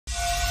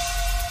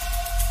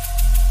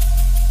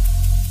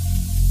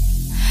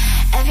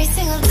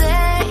single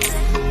day,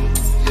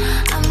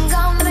 I'm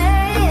gonna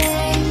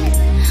make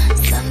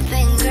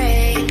something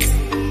great.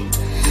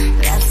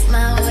 That's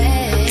my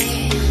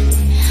way.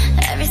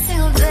 Every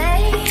single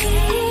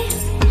day,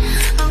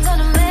 I'm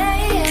gonna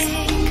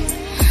make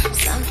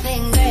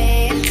something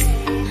great.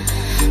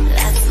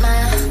 That's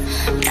my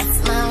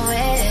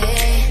way.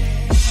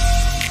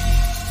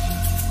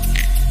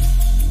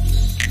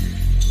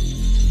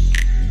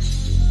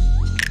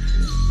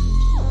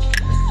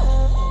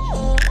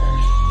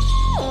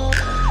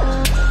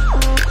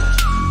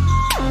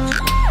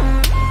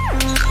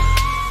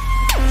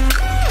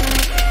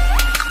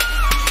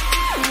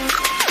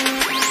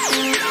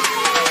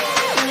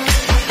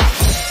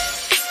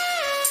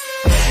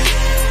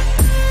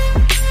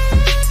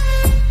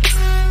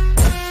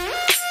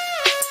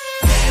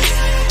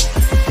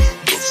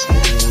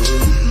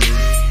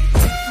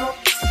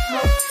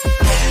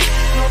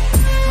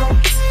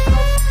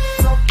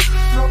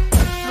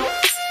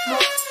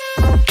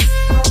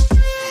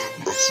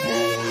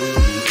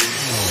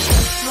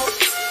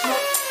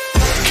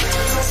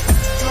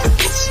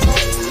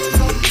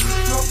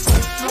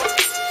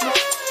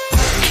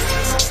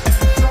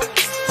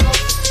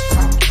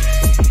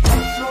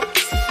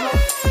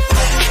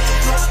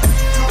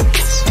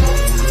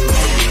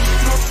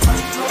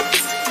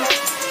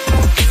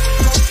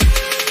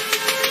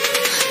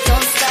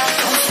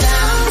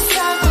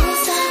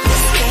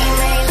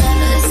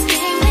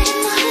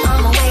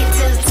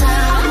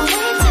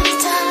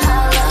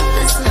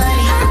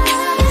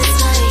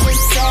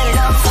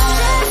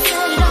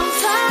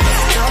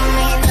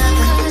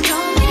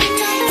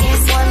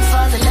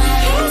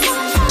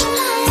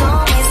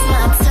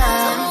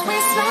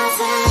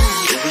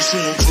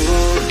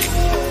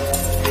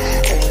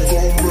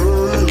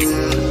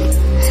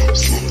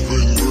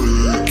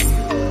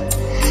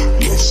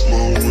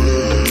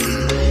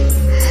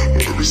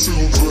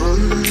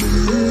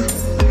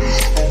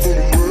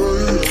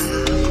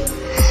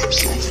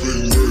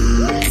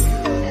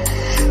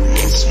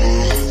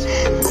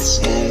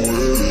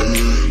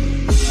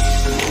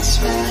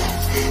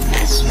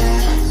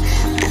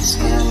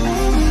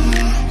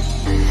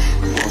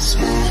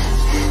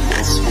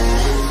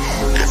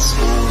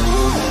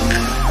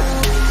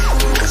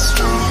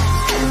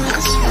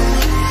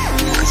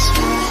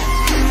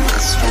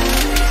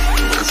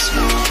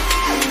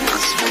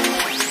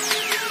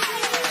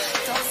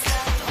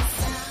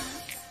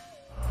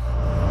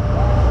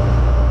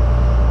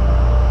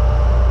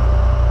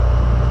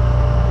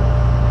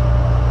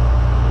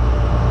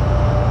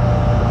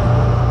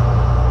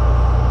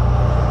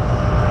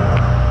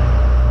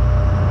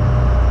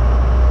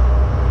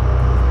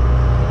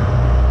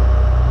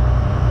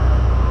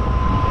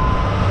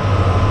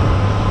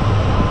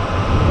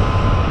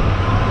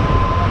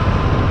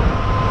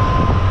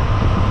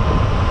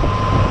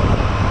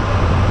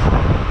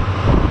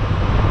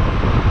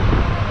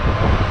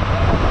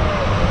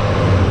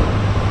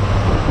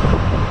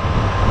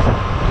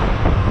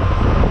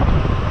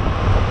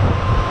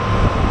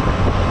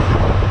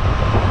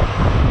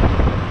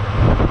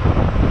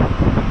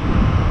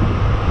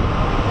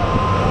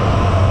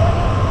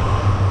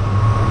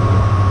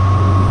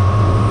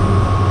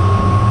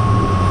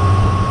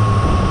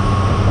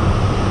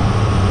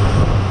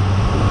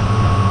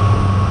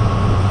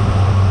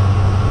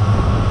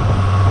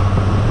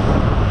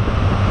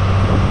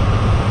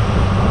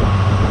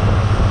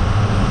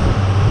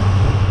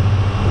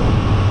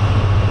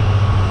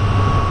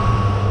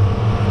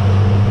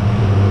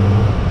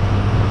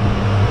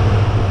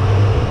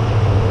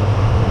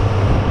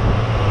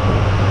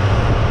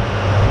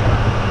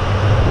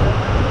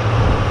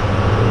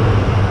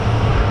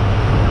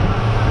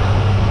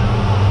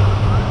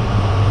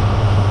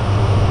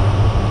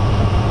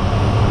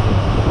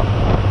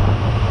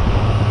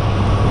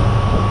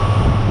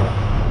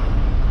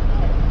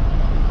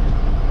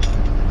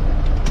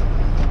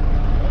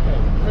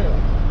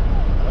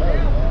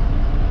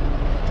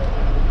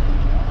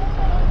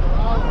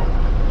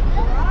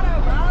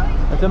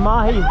 It's a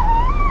Mahi.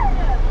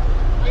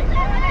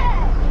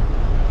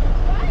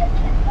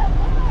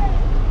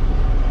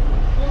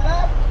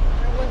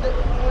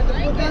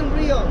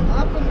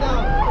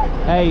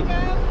 Hey,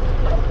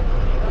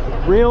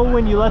 reel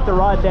when you let the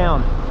rod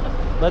down.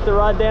 Let the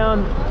rod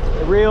down,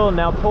 reel,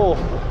 now pull.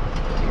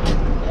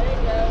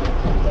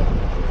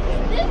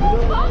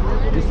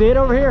 You see it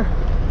over here?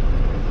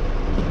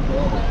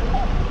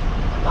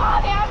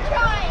 Bobby, I'm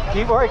trying.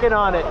 Keep working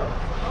on it.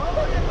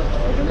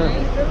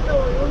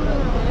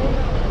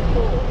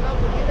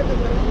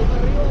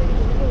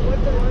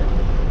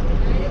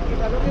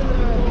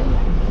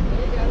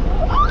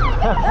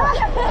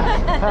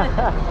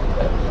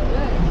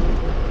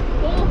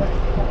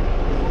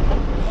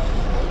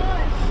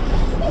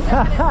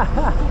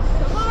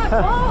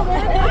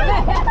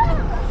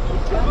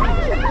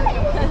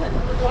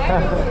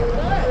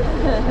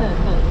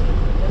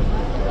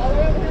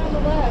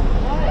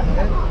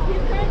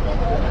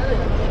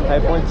 I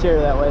point the chair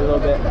that way a little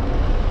bit.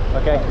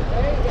 Okay.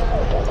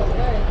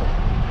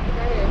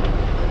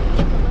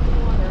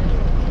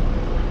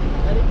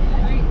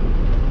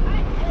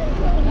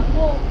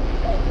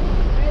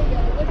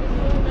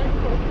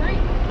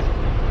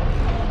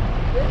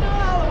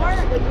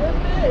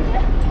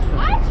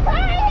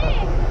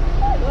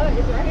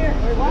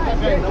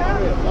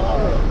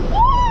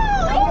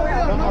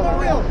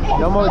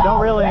 No more, don't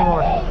reel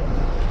anymore.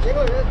 It's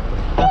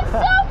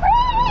so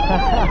pretty!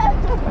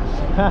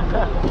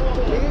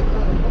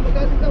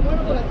 It's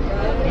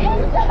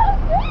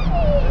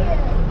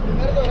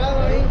so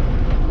pretty!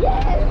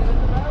 Yes!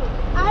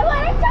 I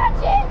want to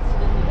touch it!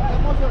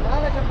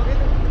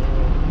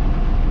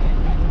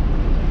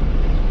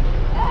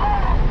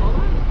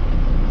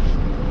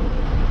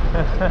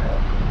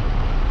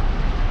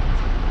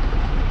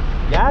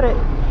 Got it.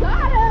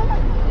 Got him!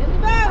 In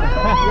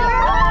the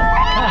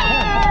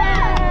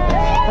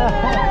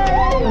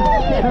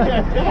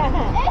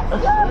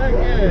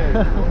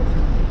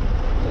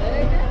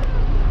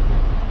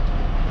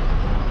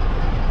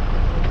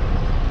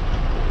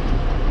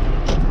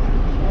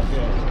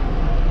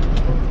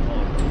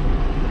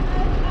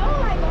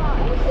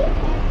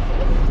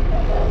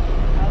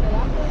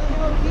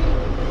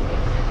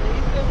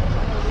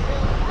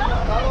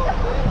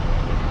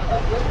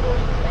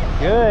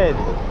Good.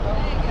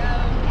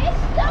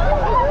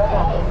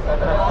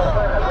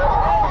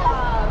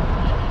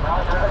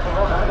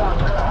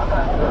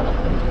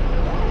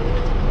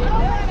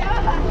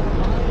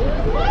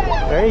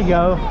 There you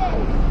go.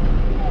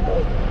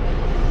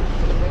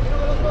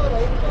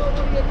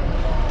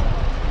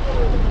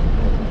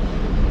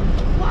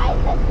 Why is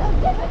this so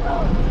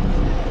difficult?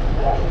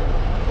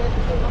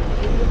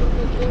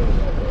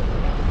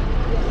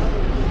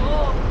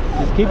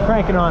 Just keep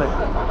cranking on it.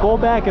 Pull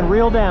back and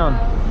reel down.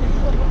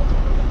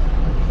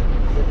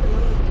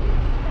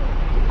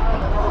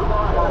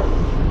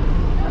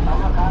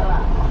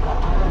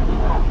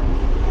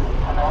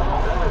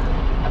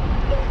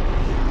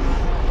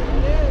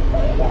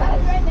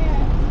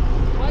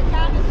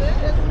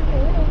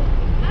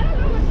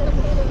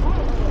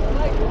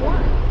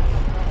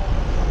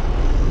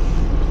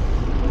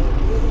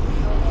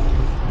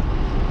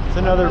 It's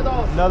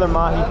another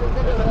Mahi.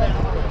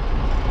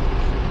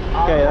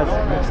 Okay,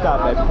 that's stop,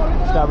 babe.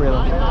 Stop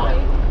reeling.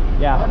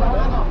 Yeah.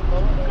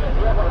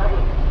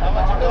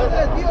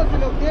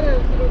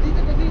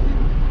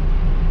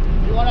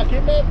 You wanna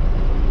keep it?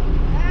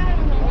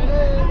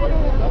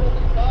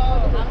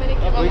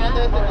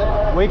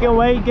 We can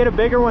wait, get a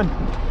bigger one.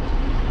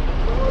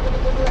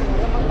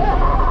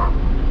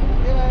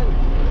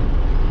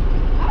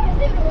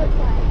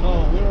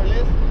 No, we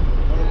release.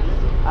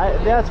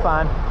 That's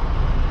fine.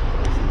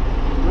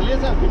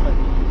 Release and keep it.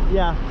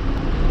 Yeah.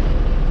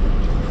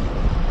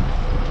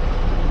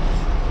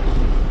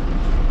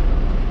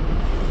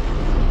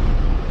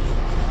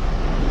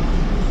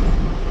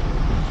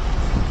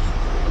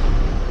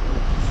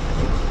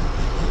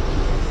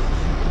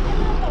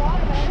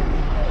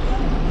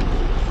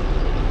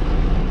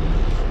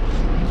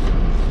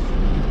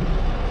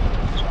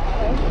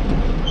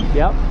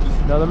 Yep,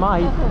 another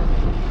Mahi.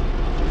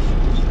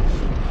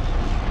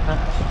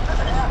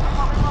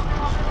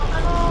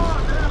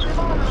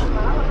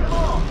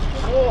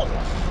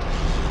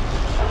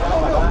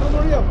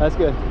 That's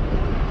good.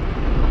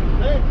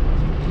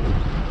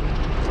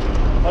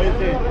 How you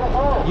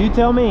think? You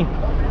tell me.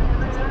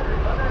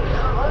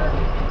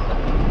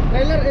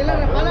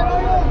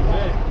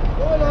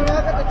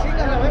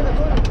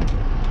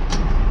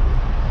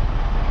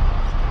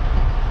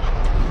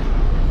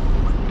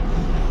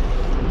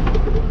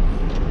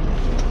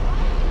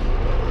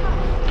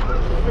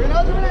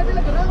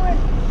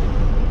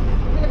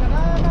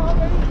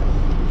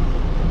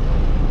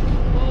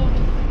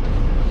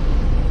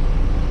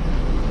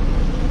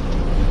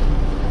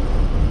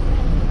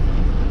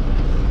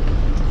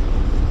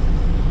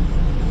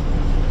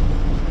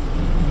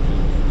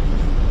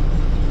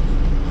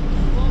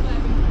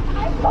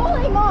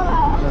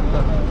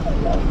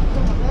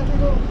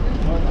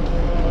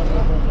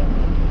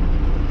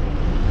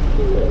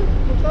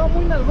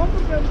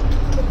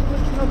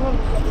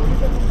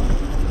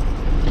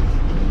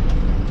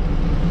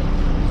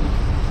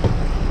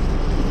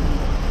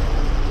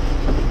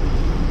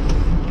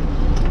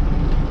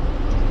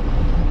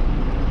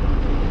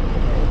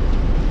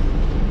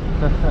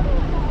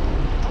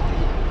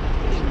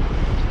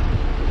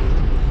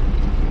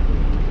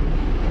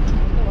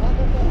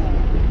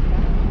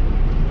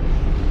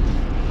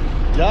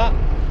 Ya,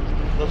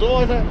 lo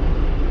subo ese.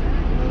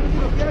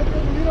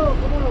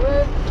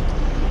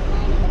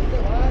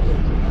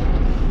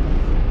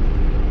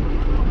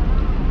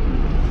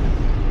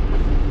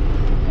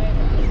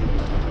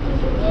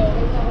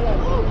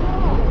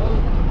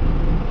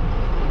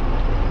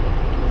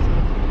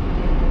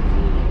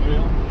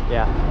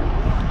 Yeah.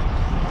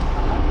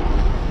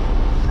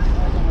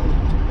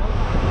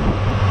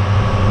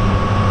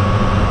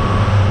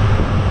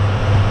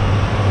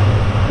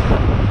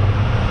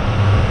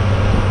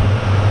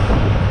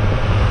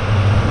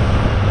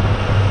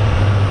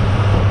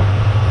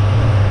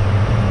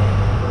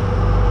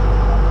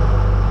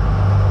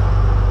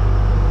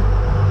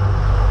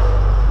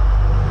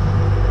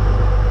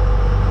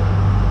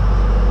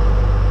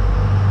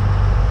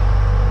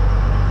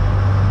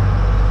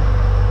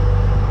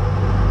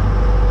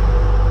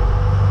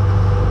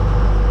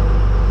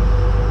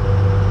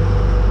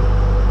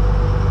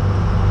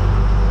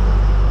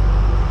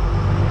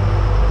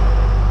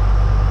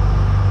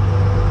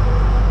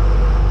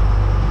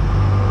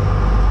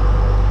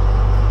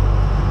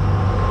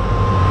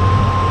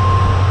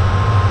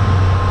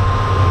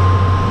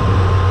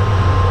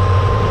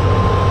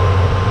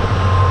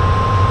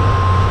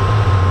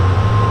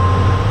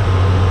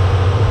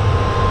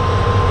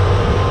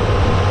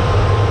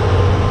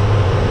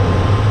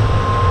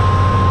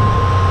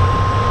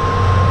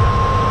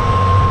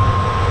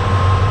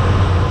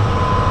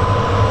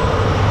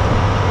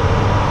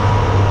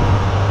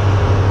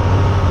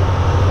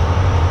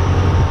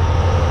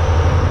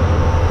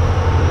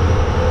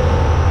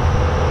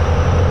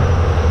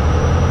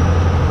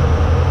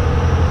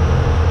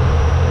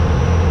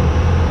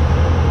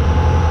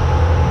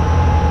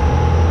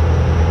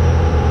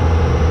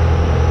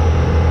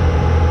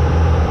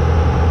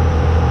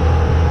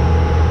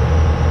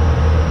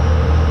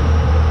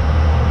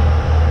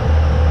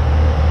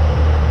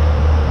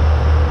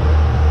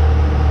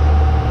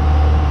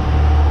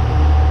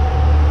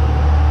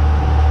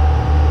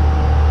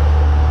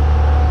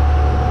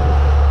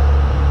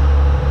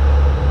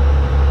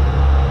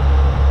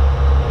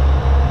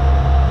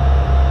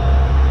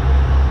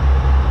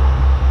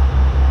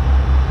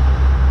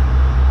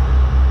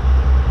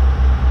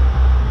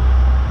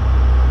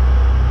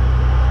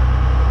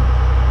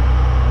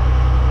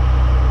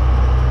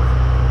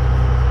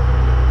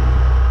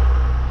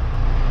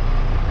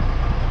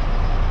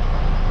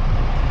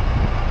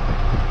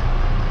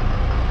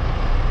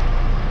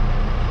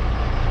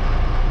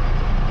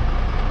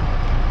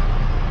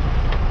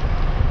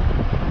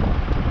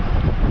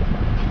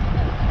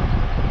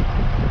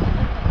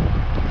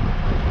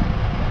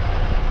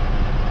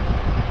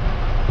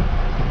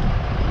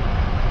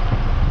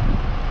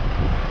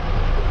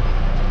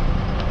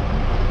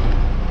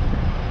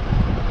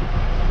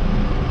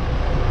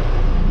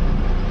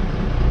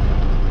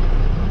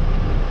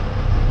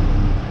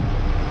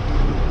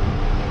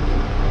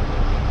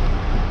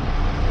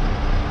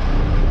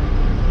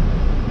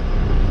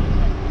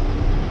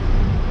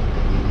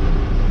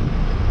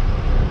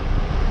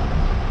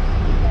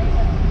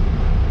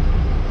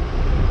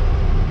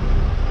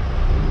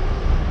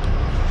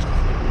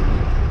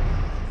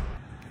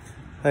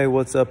 Hey,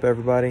 what's up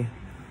everybody?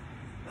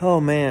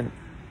 Oh man,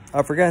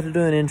 I forgot to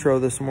do an intro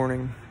this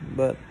morning,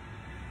 but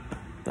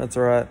that's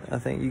all right. I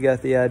think you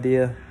got the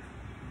idea.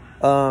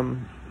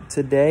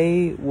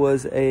 Today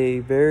was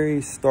a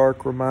very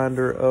stark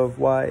reminder of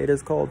why it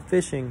is called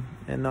fishing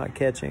and not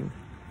catching.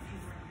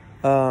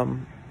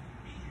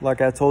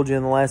 Like I told you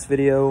in the last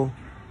video,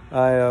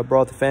 I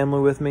brought the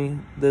family with me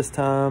this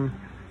time.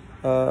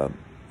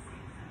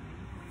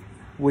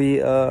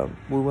 We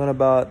went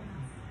about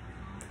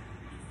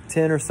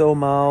 10 or so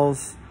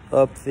miles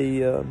up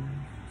the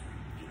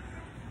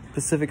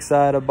Pacific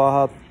side of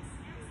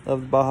the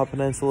Baja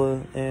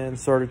Peninsula and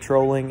started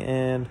trolling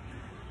and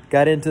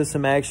got into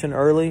some action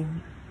early.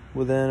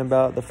 Within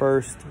about the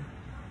first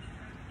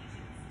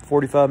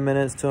 45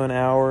 minutes to an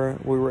hour,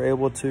 we were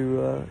able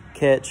to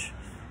catch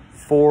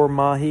 4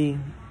 Mahi.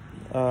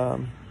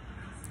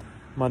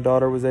 My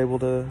daughter was able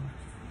to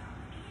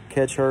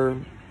catch her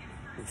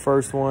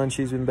first one.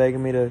 She's been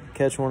begging me to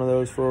catch one of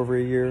those for over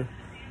a year.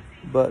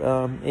 But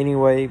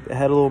anyway,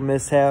 had a little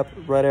mishap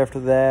right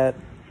after that.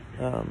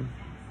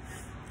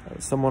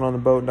 Someone on the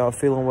boat not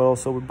feeling well,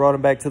 so we brought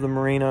him back to the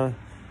marina,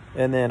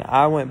 and then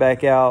I went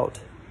back out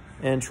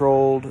and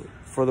trolled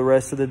for the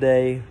rest of the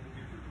day.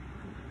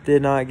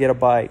 Did not get a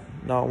bite,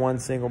 not one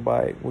single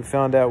bite. We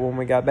found out when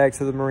we got back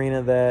to the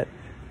marina that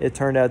it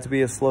turned out to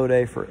be a slow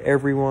day for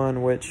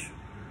everyone, which,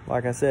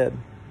 like I said,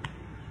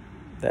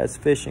 that's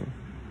fishing.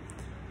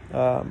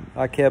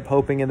 I kept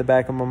hoping in the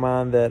back of my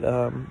mind that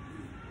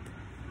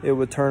it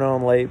would turn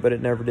on late, but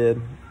it never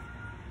did.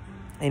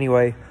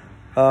 Anyway,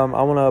 I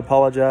want to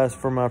apologize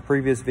for my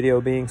previous video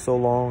being so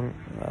long.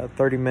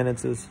 30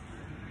 minutes is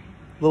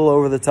a little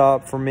over the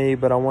top for me,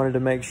 but I wanted to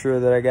make sure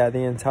that I got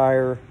the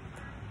entire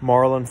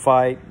marlin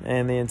fight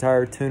and the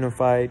entire tuna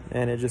fight,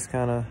 and it just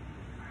kind of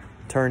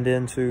turned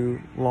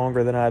into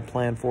longer than I had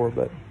planned for.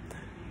 But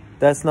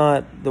that's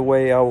not the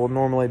way I will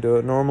normally do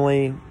it.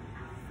 Normally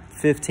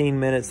 15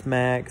 minutes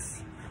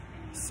max.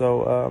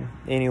 So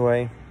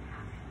anyway,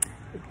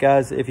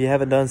 guys, if you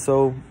haven't done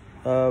so,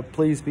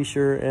 please be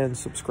sure and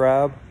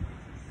subscribe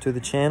to the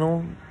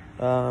channel.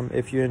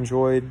 If you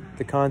enjoyed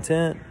the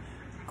content,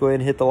 go ahead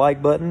and hit the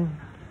like button.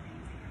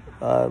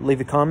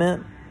 Leave a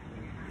comment.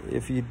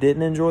 If you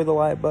didn't enjoy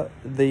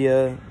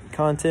the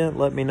content,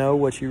 let me know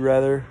what you'd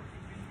rather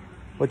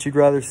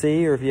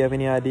see, or if you have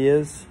any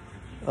ideas.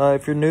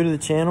 If you're new to the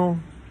channel,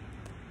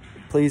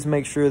 please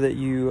make sure that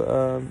you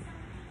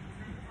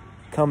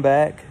come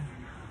back.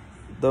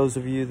 Those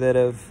of you that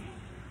have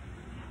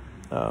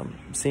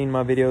seen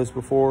my videos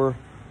before,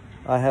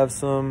 I have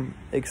some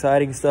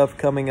exciting stuff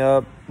coming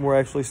up. We're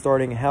actually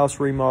starting a house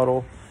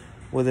remodel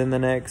within the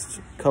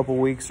next couple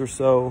weeks or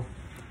so,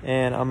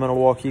 and I'm going to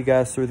walk you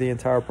guys through the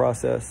entire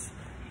process,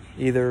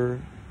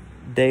 either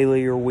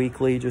daily or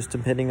weekly, just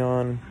depending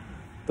on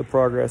the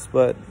progress.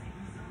 But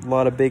a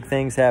lot of big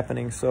things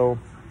happening. So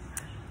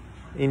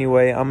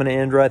anyway, I'm going to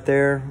end right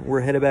there.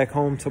 We're headed back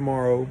home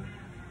tomorrow.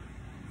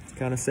 It's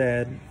kind of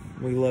sad.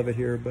 We love it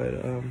here, but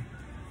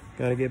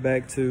got to get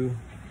back to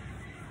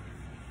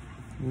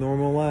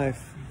normal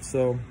life.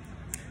 So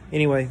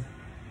anyway,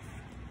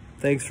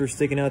 thanks for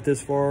sticking out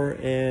this far,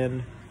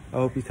 and I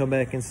hope you come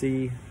back and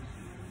see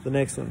the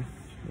next one.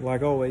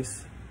 Like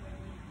always,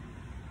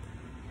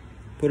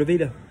 Pura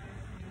Vida.